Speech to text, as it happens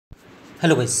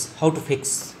Hello guys, how to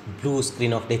fix blue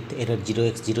screen of death error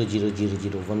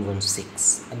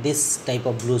 0x00000116. This type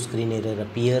of blue screen error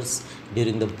appears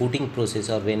during the booting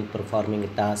process or when performing a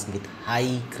task with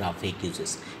high graphic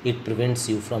uses. It prevents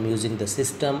you from using the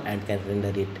system and can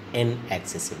render it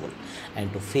inaccessible.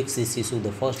 And to fix this issue,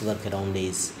 the first workaround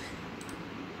is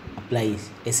apply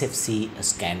SFC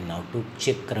scan now to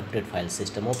check corrupted file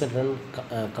system. Open run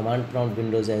command prompt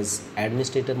windows as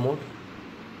administrator mode.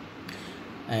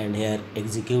 And here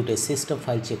execute a system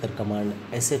file checker command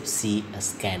SFC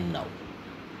scan now.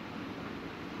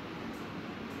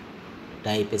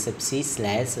 Type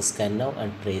SFC/scan now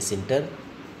and press enter.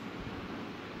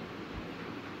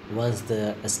 Once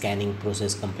the scanning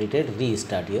process completed,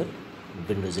 restart your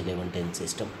Windows 11 10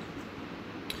 system.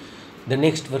 The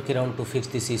next workaround to fix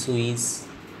this issue is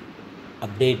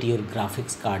update your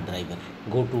graphics card driver.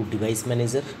 Go to device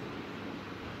manager.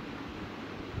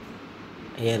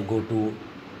 Here go to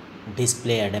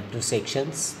display adapter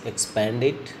sections, expand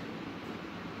it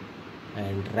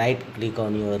and right click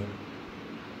on your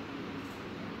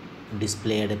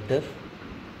display adapter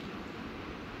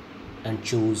and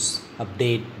choose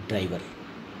update driver.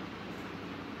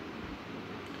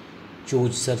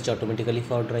 Choose search automatically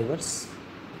for drivers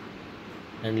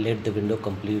and let the window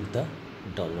complete the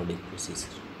downloading procedure.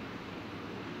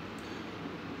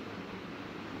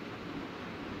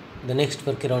 The next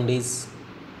workaround is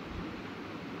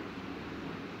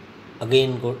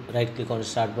again go right click on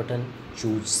start button,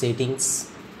 choose settings,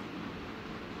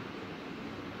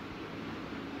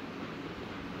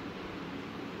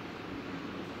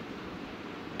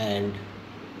 and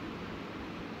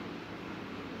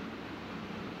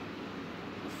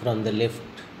from the left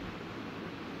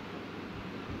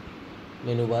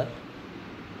menu bar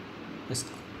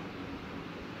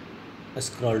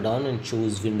scroll down and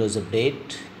choose Windows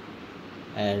Update,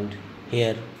 and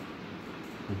here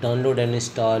download and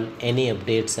install any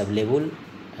updates available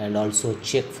and also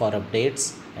check for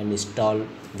updates and install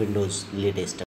Windows latest